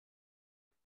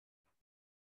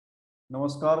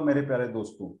नमस्कार मेरे प्यारे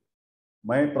दोस्तों,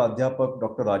 मैं प्राध्यापक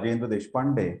डॉक्टर राजेंद्र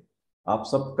देशपांडे आप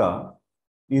सबका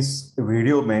इस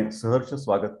वीडियो में सहर्ष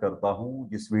स्वागत करता हूं,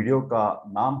 जिस वीडियो का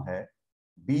नाम है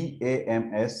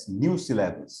BAMS new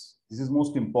syllabus. This is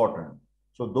most important.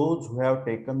 So those who have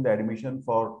taken the admission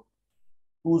for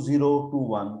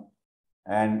 2021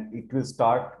 and it will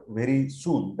start very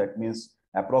soon, that means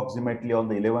approximately on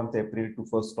the 11th April to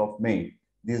 1st of May,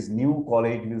 this new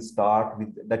college will start with,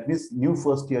 that means new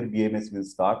first year BMS will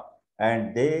start,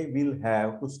 and they will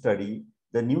have to study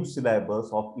the new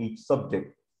syllabus of each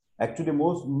subject. Actually,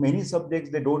 many subjects,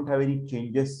 they don't have any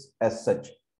changes as such,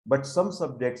 but some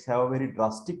subjects have very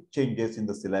drastic changes in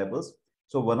the syllabus.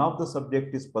 So one of the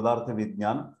subject is Padartha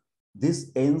Vijnanam.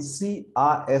 This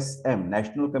NCISM,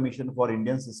 National Commission for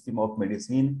Indian System of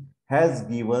Medicine, has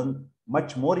given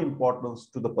much more importance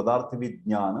to the Padartha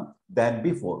Vijnana than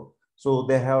before. So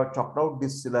they have chalked out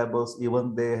this syllabus,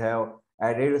 even they have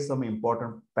added some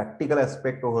important practical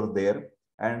aspect over there.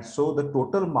 And so the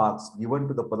total marks given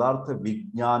to the Padartha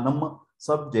Vijnanam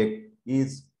subject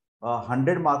is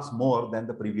 100 marks more than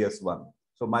the previous one.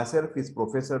 So myself is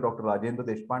Professor Dr. Rajendra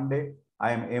Deshpande.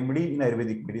 I am MD in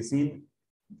Ayurvedic Medicine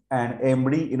and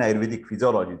MD in Ayurvedic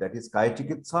Physiology, that is Kaya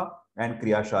Chikitsa and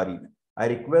Kriya Sharin. I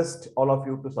request all of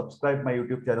you to subscribe my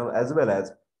YouTube channel as well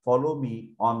as follow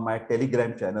me on my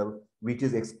Telegram channel, which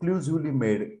is exclusively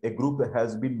made, a group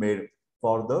has been made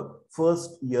for the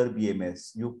first year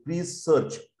BMS. You please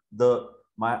search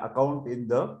my account in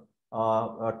the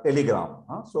Telegram.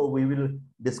 So we will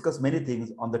discuss many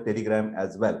things on the Telegram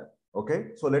as well.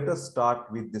 Okay, so let us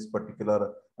start with this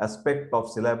particular aspect of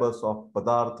syllabus of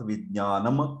Padartha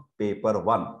Vijnanam paper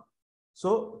 1.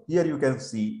 So here you can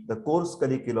see the course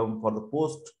curriculum for the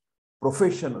first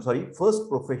professional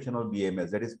BMS,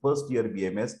 that is first year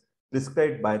BMS,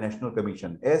 prescribed by National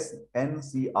Commission,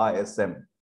 NCISM.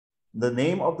 The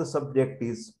name of the subject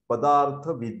is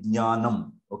Padartha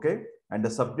Vijnanam, okay, and the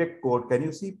subject code, can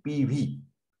you see, PV,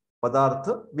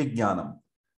 Padartha Vijnanam.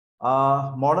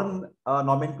 Modern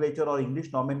nomenclature or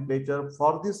English nomenclature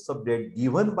for this subject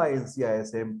given by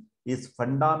NCISM is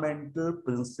Fundamental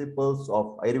Principles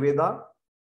of Ayurveda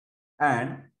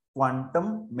and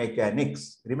Quantum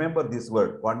Mechanics. Remember this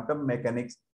word, quantum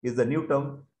mechanics is the new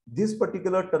term. This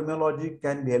particular terminology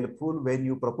can be helpful when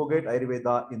you propagate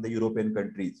Ayurveda in the European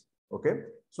countries. Okay,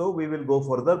 so we will go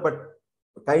further, but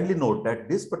kindly note that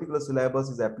this particular syllabus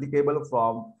is applicable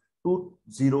from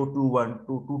 2021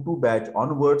 to 22 batch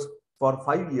onwards for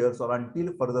 5 years or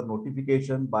until further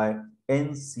notification by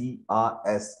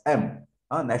NCISM,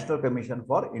 National Commission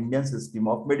for Indian System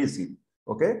of Medicine.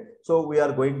 Okay, so we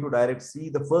are going to direct see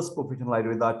the first professional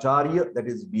Ayurveda Acharya, that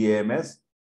is BAMS.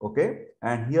 Okay,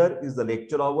 and here is the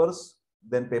lecture hours,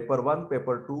 then paper 1,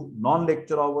 paper 2,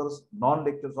 non-lecture hours,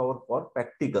 non-lecture hour for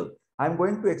practical. I am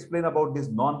going to explain about this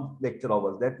non-lecture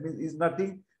hours. That means is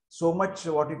nothing so much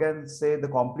what you can say the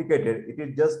complicated. It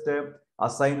is just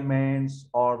assignments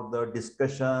or the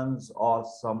discussions or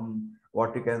some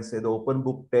what you can say the open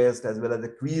book test as well as the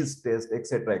quiz test,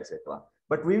 etc., etc.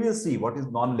 But we will see what is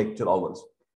non-lecture hours.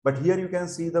 But here you can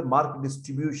see the mark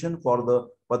distribution for the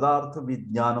Padartha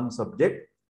Vijnanam subject.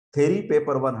 Theory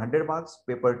paper 100 marks,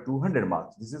 paper 200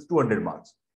 marks. This is 200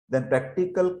 marks. Then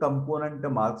practical component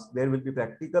marks, there will be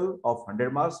practical of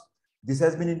 100 marks. This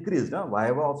has been increased,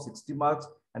 Viva of 60 marks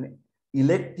and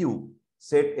elective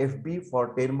set FB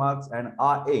for 10 marks and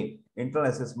RA, internal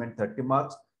assessment 30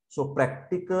 marks. So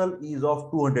practical is of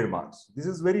 200 marks. This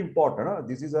is very important.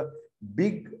 This is a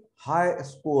big high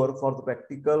score for the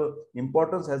practical.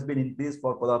 Importance has been increased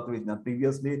for Padartha Vijnanam.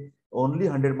 Previously, only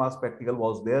 100 marks practical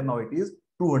was there. Now it is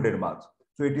 200 marks.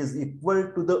 So it is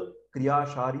equal to the Kriya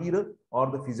Sharir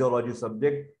or the physiology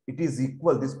subject. It is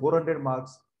equal. This 400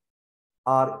 marks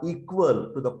are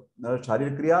equal to the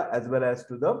Sharir Kriya as well as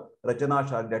to the Rachana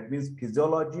Sharir. That means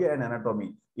physiology and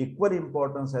anatomy. Equal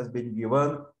importance has been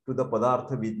given to the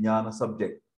Padartha Vijnana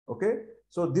subject. Okay.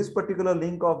 So this particular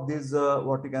link of this,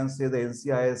 what you can say the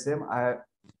NCISM, I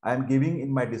am giving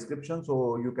in my description.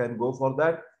 So you can go for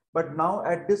that. But now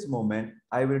at this moment,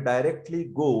 I will directly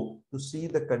go to see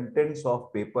the contents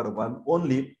of paper 1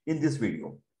 only in this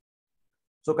video.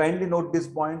 So kindly note these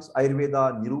points.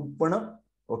 Ayurveda Nirupana.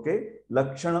 Okay,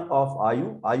 Lakshana of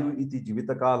Ayu iti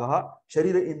Jivitakalaha,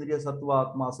 Sharira Indriya Sattva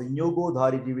Atma Sanyogo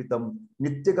Dhari Jivitam,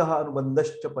 Nityakaha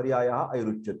Anubandascha Paryayaha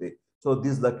Ayuruchyate. So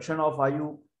this Lakshana of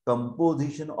Ayu,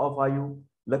 composition of Ayu,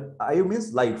 Ayu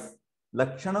means life.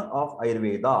 Lakshana of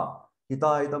Ayurveda,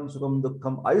 Hitahitam Sukham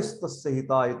Dukkham Ayustasya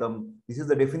Hitahitam. This is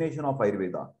the definition of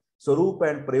Ayurveda. Sarup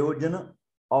and Prayojana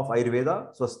of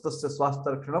Ayurveda, swasthasya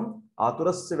swastharakshanam,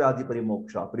 aturasya vyadhi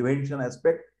parimoksha, prevention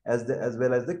aspect as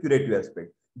well as the curative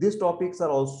aspect. These topics are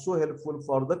also helpful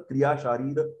for the Kriya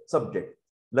Sharira subject.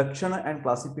 Lakshana and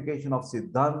classification of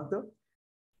Siddhanta.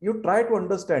 You try to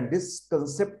understand this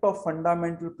concept of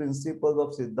fundamental principles of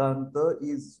Siddhanta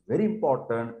is very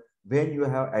important when you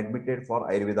have admitted for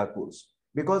Ayurveda course,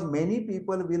 because many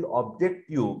people will object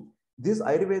you, this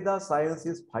Ayurveda science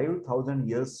is 5,000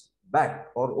 years back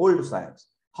or old science.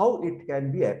 How it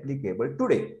can be applicable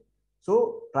today?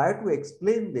 So try to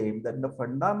explain them that the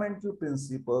fundamental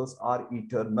principles are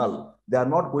eternal. They are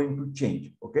not going to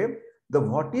change. Okay. The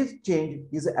what is changed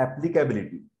is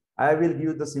applicability. I will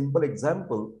give the simple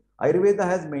example. Ayurveda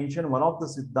has mentioned one of the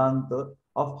Siddhanta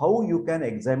of how you can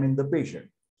examine the patient.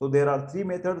 So there are three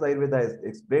methods Ayurveda has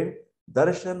explained: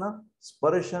 Darshana,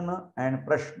 Sparshana, and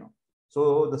Prashna.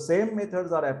 So the same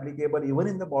methods are applicable even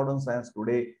in the modern science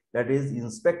today, that is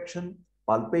inspection,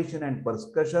 palpation and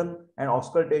percussion, and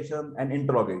auscultation and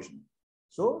interrogation.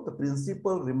 So the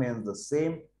principle remains the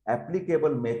same.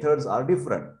 Applicable methods are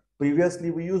different. Previously,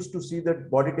 we used to see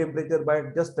that body temperature by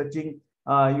just touching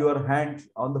your hand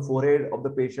on the forehead of the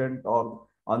patient or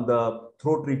on the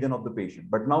throat region of the patient.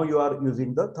 But now you are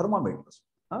using the thermometers.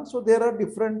 So there are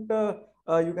different,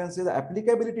 you can say the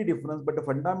applicability difference, but the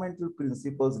fundamental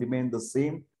principles remain the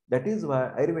same. That is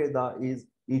why Ayurveda is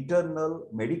eternal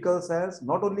medical science,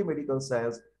 not only medical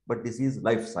science, but this is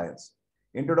life science.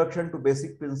 Introduction to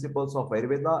basic principles of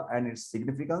Ayurveda and its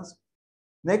significance.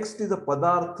 Next is the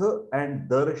Padartha and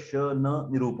Darshana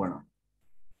Nirupana.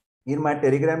 In my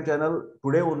Telegram channel,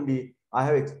 today only, I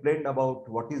have explained about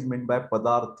what is meant by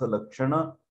Padartha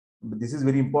Lakshana. This is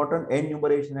very important.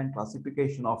 Enumeration and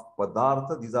classification of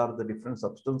Padartha. These are the different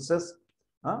substances.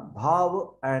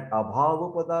 Bhava and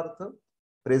Abhava Padartha.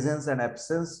 Presence and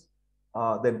absence.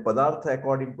 Then Padartha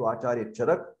according to Acharya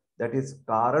Charak. That is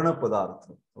Karana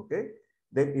Padartha. Okay.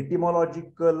 Then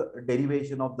etymological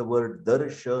derivation of the word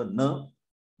Darshana.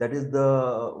 That is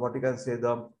the, what you can say,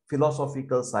 the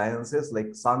philosophical sciences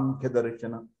like Sankhya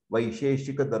Darshana,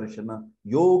 Vaisheshika Darshana,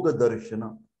 Yoga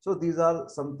Darshana. So these are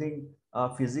something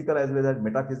physical as well as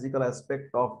metaphysical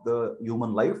aspect of the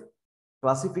human life.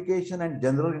 Classification and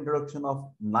general introduction of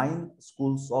 9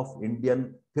 schools of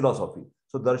Indian philosophy.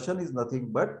 So Darshan is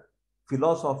nothing but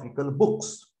philosophical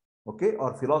books, okay,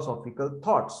 or philosophical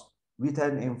thoughts with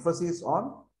an emphasis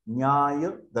on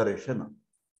Nyaya Darshana,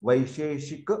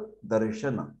 Vaisheshika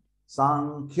Darshana,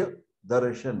 Sankhya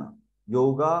Darshana,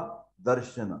 Yoga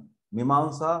Darshana,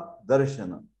 Mimamsa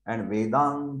Darshana, and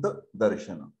Vedanta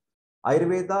Darshana.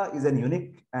 Ayurveda is a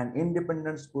unique and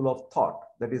independent school of thought,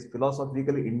 that is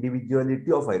philosophical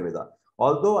individuality of Ayurveda.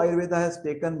 Although Ayurveda has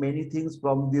taken many things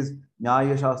from this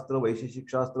Nyaya Shastra, Vaisheshik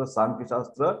Shastra, Sankhya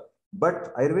Shastra,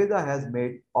 but Ayurveda has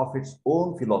made of its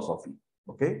own philosophy,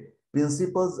 okay,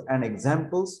 principles and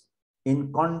examples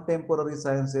in contemporary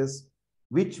sciences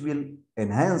which will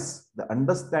enhance the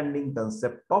understanding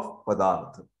concept of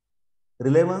Padartha.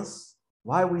 Relevance,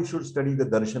 why we should study the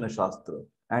Darshana Shastra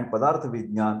and Padartha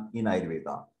Vijnanam in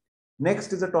Ayurveda.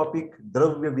 Next is the topic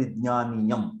Dravya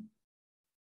Vijnaniyam.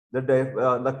 The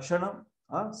Lakshana,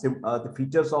 the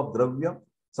features of Dravya,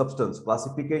 substance,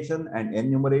 classification and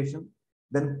enumeration.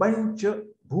 Then Pancha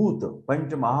Bhuta,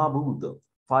 Pancha Mahabhuta,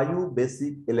 5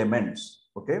 basic elements.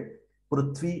 Okay.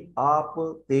 Prithvi, Ap,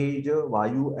 Teja,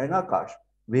 Vayu, and Akash.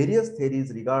 Various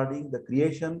theories regarding the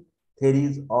creation,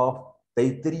 theories of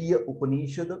Taittiriya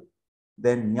Upanishad,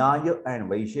 then Nyaya and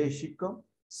Vaisheshika,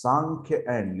 Sankhya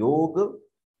and Yoga,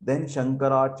 then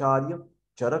Shankaracharya,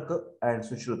 Charaka and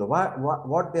Sushruta.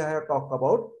 What they have talked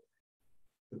about?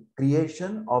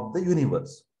 Creation of the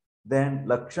universe. Then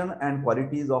Lakshana and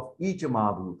qualities of each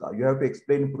Mahabhuta. You have to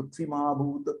explain Prithvi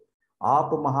Mahabhuta,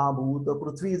 Apa Mahabhuta.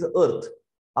 Prithvi is earth,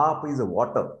 Apa is a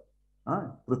water,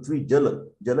 Prithvi Jala.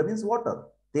 Jala means water.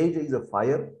 Teja is a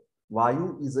fire,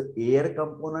 Vayu is an air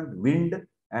component, wind,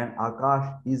 and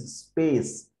Akash is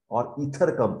space or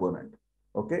ether component.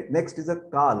 Okay. Next is a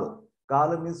Kala.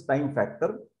 Kala means time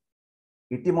factor,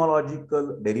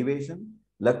 etymological derivation,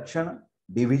 Lakshana,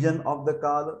 division of the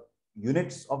Kala,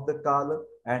 units of the Kala,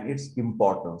 and its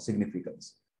importance,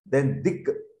 significance. Then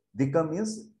Dika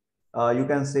means you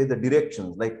can say the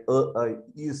directions like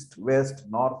east, west,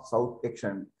 north, south,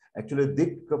 action. Actually,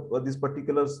 this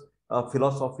particular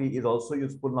philosophy is also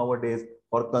useful nowadays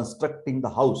for constructing the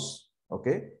house.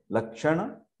 Okay,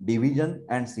 Lakshana, division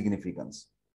and significance.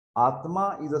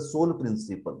 Atma is a soul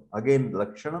principle. Again,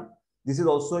 Lakshana. This is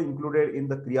also included in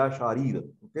the Kriya Sharira.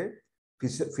 Okay,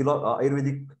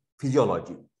 Ayurvedic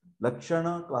physiology.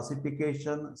 Lakshana,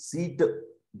 classification, seat,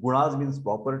 gunas means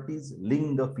properties,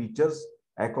 linga, features,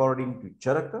 according to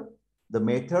Charaka. the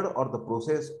method or the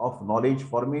process of knowledge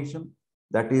formation,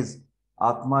 that is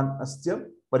Atmanasya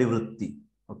Parivritti.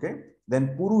 Okay.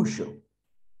 Then Purusha.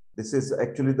 This is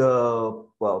actually the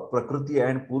Prakriti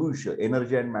and Purusha,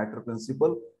 energy and matter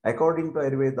principle. According to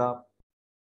Ayurveda,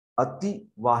 Ati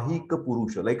Vahika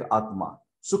Purusha, like Atma,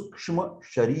 Sukshma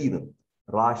Sharir,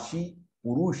 Rashi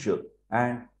Purusha,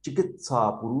 and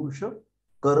Chikitsa Purusha,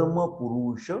 Karma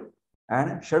Purusha,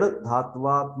 and Shad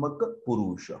Dhatvatmaka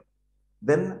Purusha.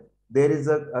 Then there is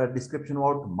a description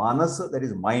about Manasa, that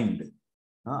is mind.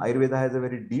 Ayurveda has a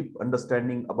very deep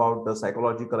understanding about the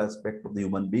psychological aspect of the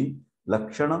human being.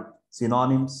 Lakshana,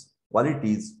 synonyms,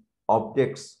 qualities,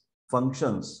 objects,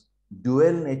 functions,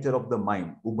 dual nature of the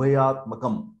mind,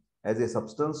 Ubhayatmakam, as a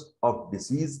substance of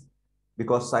disease,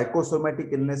 because psychosomatic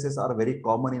illnesses are very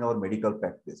common in our medical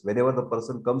practice. Whenever the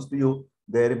person comes to you,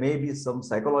 there may be some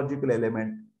psychological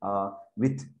element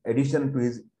with addition to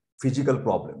his physical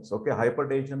problems. Okay,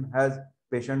 hypertension has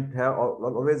patient have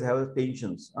always have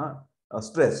tensions,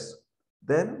 stress.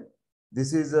 Then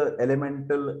this is a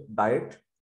elemental diet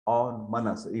on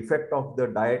manas. Effect of the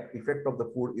diet, effect of the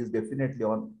food is definitely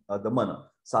on the mana.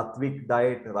 Sattvic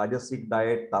diet, Rajasic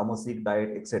diet, Tamasic diet,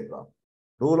 etc.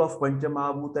 Role of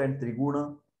Panchamahabhuta and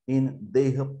Triguna in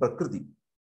Deha Prakriti.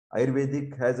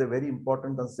 Ayurvedic has a very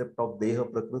important concept of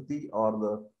Deha Prakriti, or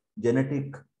the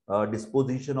genetic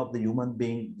disposition of the human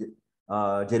being,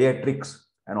 geriatrics,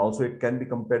 and also it can be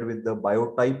compared with the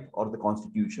biotype or the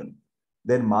constitution.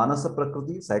 Then Manasa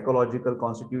Prakriti, psychological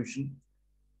constitution.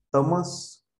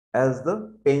 Tamas as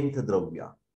the 10th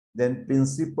Dravya. Then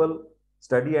principle,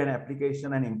 study and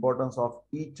application and importance of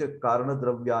each Karana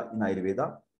Dravya in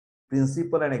Ayurveda.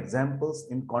 Principle and examples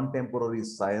in contemporary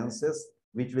sciences,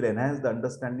 which will enhance the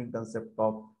understanding concept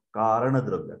of Karana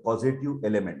Dravya, causative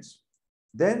elements.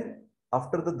 Then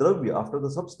after the Dravya, after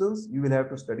the substance, you will have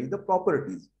to study the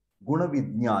properties. Guna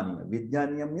Vijnanam.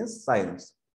 Vijnanam means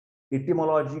science.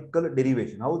 Etymological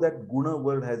derivation, how that Guna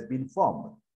word has been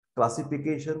formed.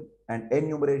 Classification and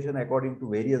enumeration according to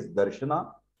various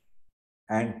darshana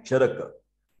and charaka.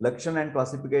 Lakshana and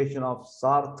classification of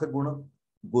Sartha Guna,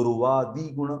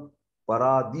 Guruvadi Guna,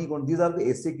 Paradi Guna. These are the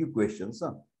SAQ questions.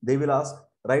 They will ask,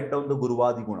 write down the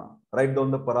Guruvadi Guna, write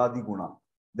down the Paradi Guna,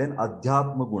 then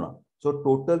Adhyatma Guna. So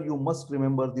total you must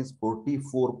remember these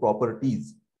 44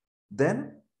 properties.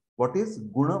 Then what is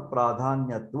Guna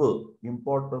Pradhanyatva,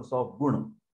 importance of Guna?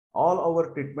 All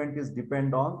our treatment is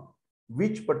depend on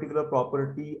which particular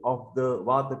property of the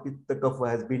Vata Pitta Kapha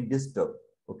has been disturbed.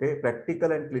 Okay,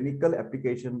 practical and clinical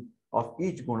application of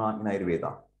each Guna in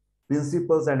Ayurveda.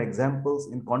 Principles and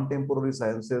examples in contemporary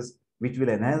sciences, which will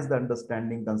enhance the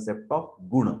understanding concept of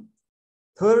Guna.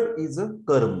 Third is a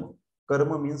Karma.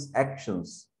 Karma means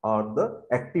actions or the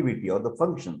activity or the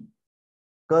function.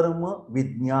 Karma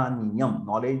Vijnaniyam,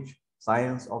 knowledge,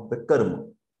 science of the karma.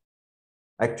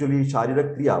 Actually,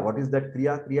 Sharira Kriya, what is that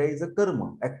Kriya? Kriya is a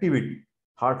karma, activity,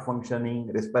 heart functioning,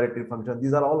 respiratory function.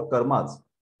 These are all karmas.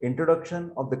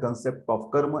 Introduction of the concept of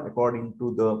karma according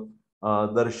to the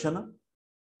Darshana,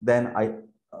 then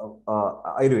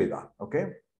Ayurveda.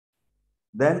 Okay.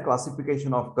 Then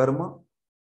classification of karma,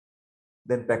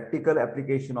 then practical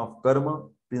application of karma,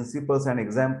 principles and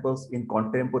examples in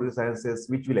contemporary sciences,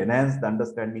 which will enhance the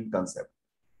understanding concept.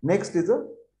 Next is a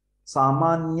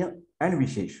Samanya and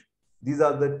Vishesh. These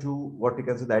are the two, what you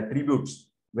can say, the attributes.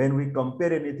 When we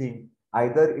compare anything,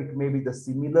 either it may be the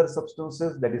similar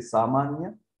substances, that is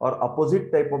Samanya, or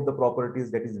opposite type of the properties,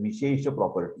 that is Vishesha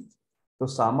properties. So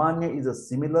Samanya is a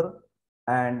similar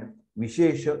and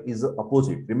Vishesha is a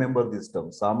opposite. Remember this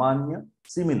term, Samanya,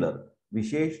 similar,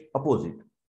 Vishesh, opposite.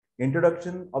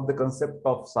 Introduction of the concept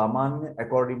of Samanya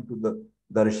according to the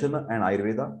Darshana and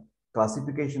Ayurveda,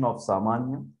 classification of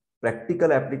Samanya,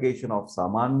 practical application of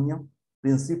Samanya,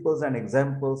 principles and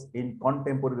examples in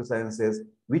contemporary sciences,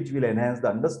 which will enhance the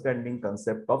understanding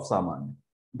concept of Samanya.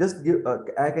 Just give,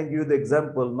 I can give you the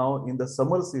example now. In the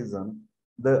summer season,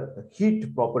 the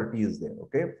heat property is there,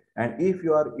 okay? And if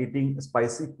you are eating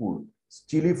spicy food,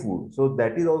 chili food, so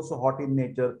that is also hot in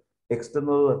nature.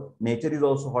 External nature is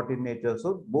also hot in nature.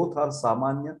 So both are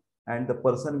Samanya, and the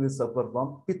person will suffer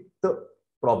from Pitta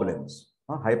problems,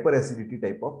 hyperacidity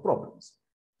type of problems.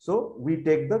 So we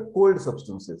take the cold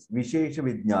substances, Vishesha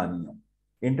Vijnaniyam.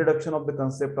 Introduction of the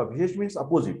concept of Vishesh means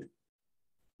opposite.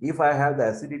 If I have the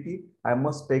acidity, I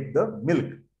must take the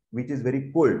milk, which is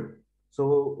very cold.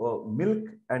 So milk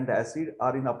and acid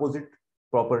are in opposite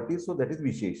properties. So that is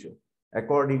Vishesha.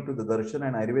 According to the Darshan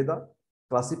and Ayurveda,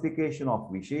 classification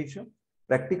of Vishesha,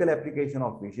 practical application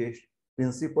of Vishesh,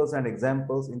 principles and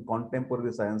examples in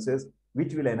contemporary sciences,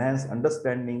 which will enhance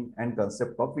understanding and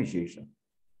concept of Vishesha.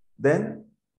 Then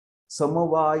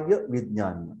Samavaya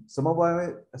Vijnanam.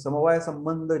 Samavaya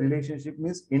Sambandha relationship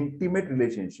means intimate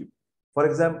relationship. For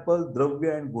example,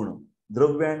 Dravya and Guna,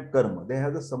 Dravya and Karma, they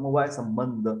have the Samavaya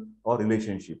Sambandha or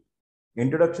relationship.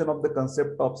 Introduction of the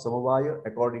concept of Samavaya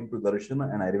according to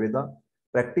Darshana and Ayurveda,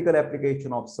 practical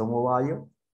application of Samavaya,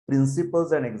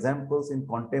 principles and examples in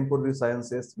contemporary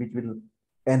sciences which will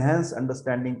enhance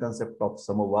understanding concept of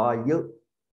Samavaya.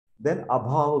 Then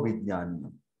Abhava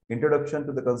Vijnanam, introduction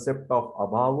to the concept of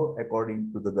Abhava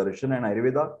according to the Darshan and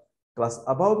Ayurveda. Class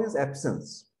Abhava means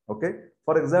absence. Okay.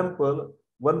 For example,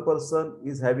 one person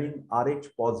is having Rh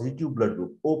positive blood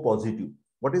group, O positive.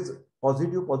 What is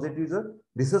positive? Positive is a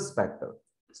rhesus factor.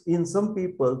 In some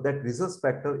people, that rhesus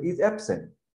factor is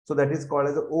absent. So that is called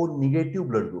as a O negative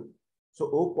blood group. So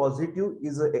O positive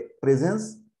is a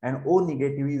presence and O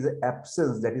negative is an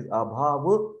absence, that is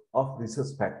Abhava of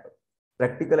rhesus factor.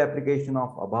 Practical application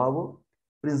of Abhava,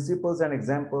 principles and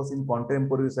examples in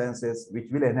contemporary sciences which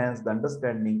will enhance the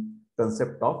understanding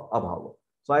concept of Abhava.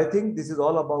 So I think this is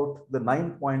all about the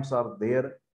 9 points are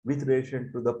there with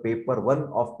relation to the paper 1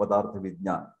 of Padartha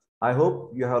Vijnanam. I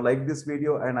hope you have liked this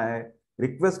video, and I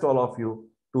request all of you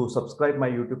to subscribe my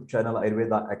YouTube channel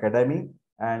Ayurveda Academy,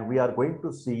 and we are going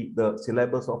to see the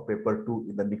syllabus of paper 2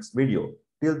 in the next video.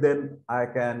 Till then, I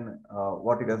can,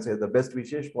 the best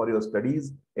wishes for your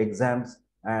studies, exams,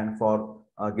 and for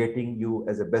getting you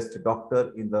as a best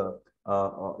doctor in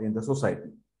the society.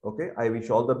 Okay, I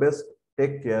wish all the best.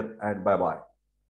 Take care and bye-bye.